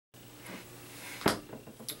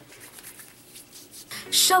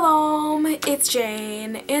Shalom, it's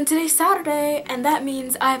Jane, and today's Saturday, and that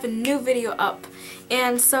means I have a new video up.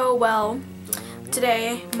 And so, well,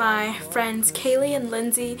 today my friends Kaylee and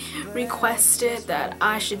Lindsay requested that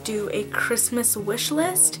I should do a Christmas wish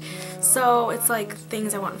list. So it's like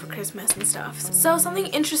things I want for Christmas and stuff. So something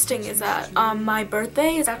interesting is that my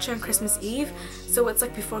birthday is actually on Christmas Eve, so it's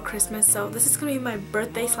like before Christmas. So this is gonna be my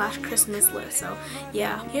birthday / Christmas list. So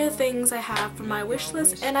yeah, here are the things I have for my wish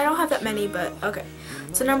list, and I don't have that many, but okay.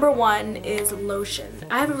 So number one is lotion.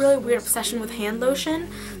 I have a really weird obsession with hand lotion.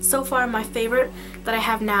 So far my favorite that I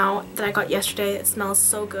have now that I got yesterday, it smells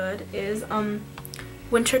so good, is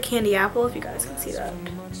Winter Candy Apple, if you guys can see that,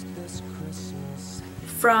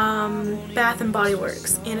 from Bath and Body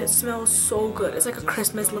Works, and it smells so good. It's like a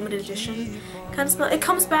Christmas limited edition kind of smell. It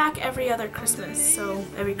comes back every other Christmas, so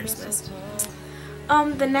every Christmas.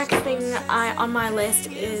 The next thing on my list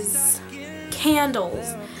is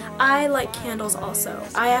candles. I like candles also.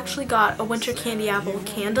 I actually got a Winter Candy Apple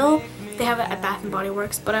candle. They have it at Bath and Body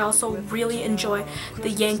Works, but I also really enjoy the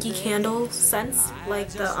Yankee candle scents, like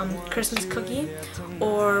the Christmas cookie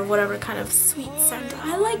or whatever kind of sweet scent.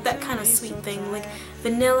 I like that kind of sweet thing, like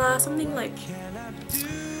vanilla, something like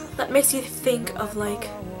that makes you think of like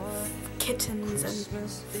kittens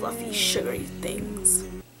and fluffy sugary things.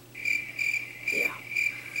 Yeah.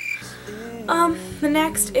 The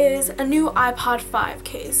next is a new iPod 5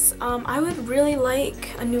 case. I would really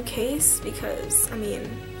like a new case because, I mean,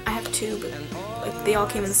 I have two, but like they all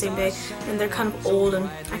came in the same day, and they're kind of old, and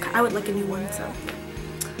I would like a new one. So,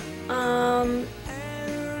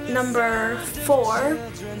 number 4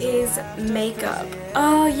 is makeup.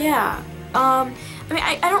 Yeah. I mean,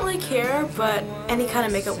 I don't really care, but any kind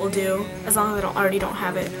of makeup will do as long as I already don't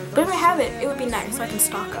have it. But if I have it, it would be nice so I can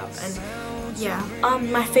stock up. And yeah,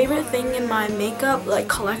 my favorite thing in my makeup like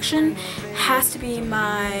collection has to be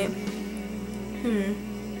my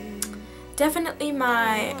definitely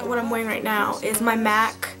what I'm wearing right now is my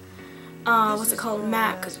MAC what's it called,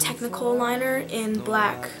 MAC Technical liner in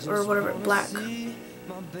black or whatever, black,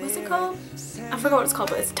 what's it called? I forgot what it's called,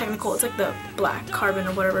 but it's technical. It's like the black carbon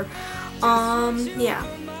or whatever. Yeah.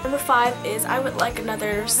 Number 5 is I would like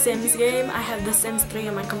another Sims game. I have The Sims 3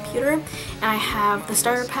 on my computer, and I have the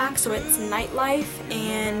starter pack, so it's nightlife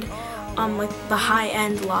and like the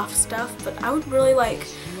high-end loft stuff. But I would really like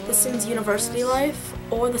The Sims University Life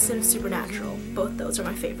or The Sims Supernatural. Both those are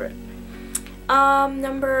my favorite.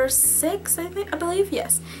 Number 6, I believe,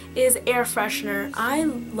 yes, is air freshener. I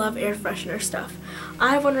love air freshener stuff. I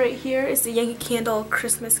have one right here. It's the Yankee Candle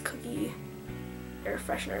Christmas Cookie air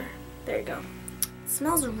freshener. There you go.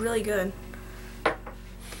 Smells really good.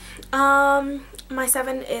 My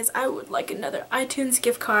 7 is I would like another iTunes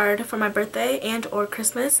gift card for my birthday and or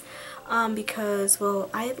Christmas, because, well,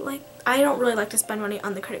 I don't really like to spend money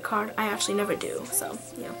on the credit card. I actually never do, so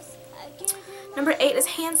yeah. Number 8 is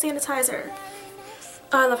hand sanitizer.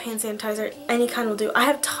 I love hand sanitizer. Any kind will do. I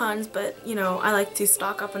have tons, but you know, I like to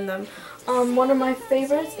stock up on them. One of my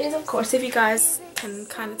favorites is, of course, if you guys can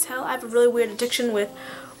kind of tell, I have a really weird addiction with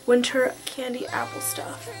Winter Candy Apple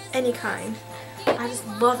stuff, any kind. I just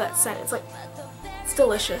love that scent. It's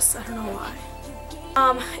delicious. I don't know why.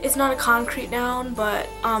 It's not a concrete noun, but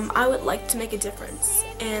I would like to make a difference,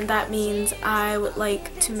 and that means I would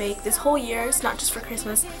like to make this whole year, it's not just for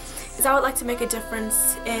Christmas, is I would like to make a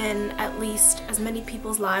difference in at least as many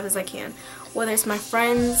people's lives as I can, whether it's my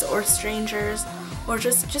friends or strangers or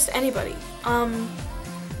just anybody.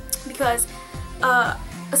 Because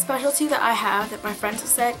a specialty that I have that my friends have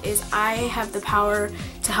said is I have the power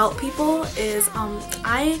to help people is I'm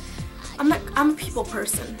a people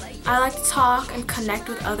person. I like to talk and connect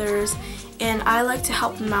with others, and I like to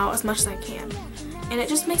help them out as much as I can. And it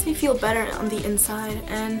just makes me feel better on the inside.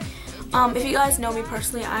 And if you guys know me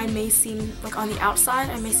personally, I may seem like on the outside,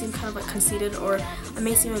 I may seem kind of like conceited, or I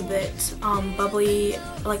may seem a bit bubbly,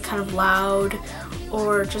 like kind of loud,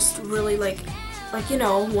 or just really like you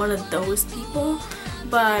know, one of those people.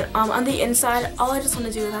 But on the inside, all I just want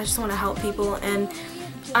to do is I just want to help people, and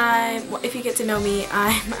if you get to know me,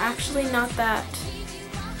 I'm actually not that.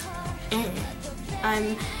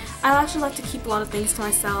 I actually like to keep a lot of things to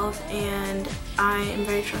myself, and I am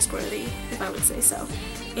very trustworthy, if I would say so.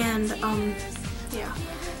 And yeah.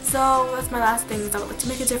 So that's my last thing, is I would like to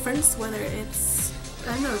make a difference, whether it's,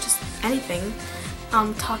 I don't know, just anything.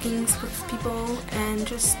 Talking with people and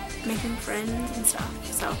just making friends and stuff.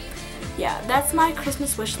 So yeah, that's my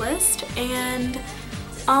Christmas wish list, and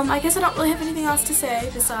I guess I don't really have anything else to say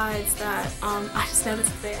besides that I just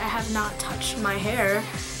noticed today I have not touched my hair,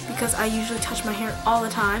 because I usually touch my hair all the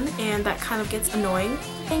time, and that kind of gets annoying.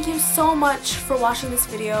 Thank you so much for watching this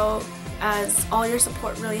video, as all your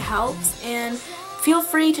support really helps, and feel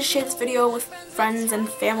free to share this video with friends and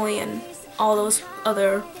family and all those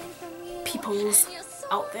other peoples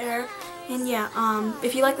out there. And yeah,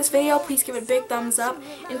 if you like this video, please give it a big thumbs up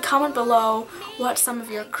and comment below what some of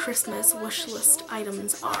your Christmas wish list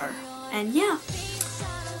items are. And yeah,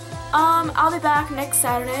 I'll be back next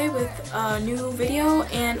Saturday with a new video,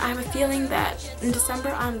 and I have a feeling that in December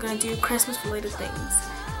I'm gonna do Christmas related things.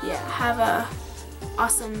 Yeah, have a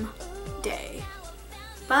awesome day.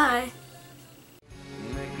 Bye.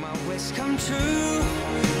 Make my wish come true.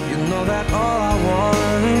 You know that all I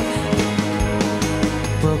want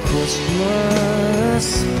for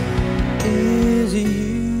Christmas is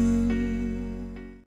you.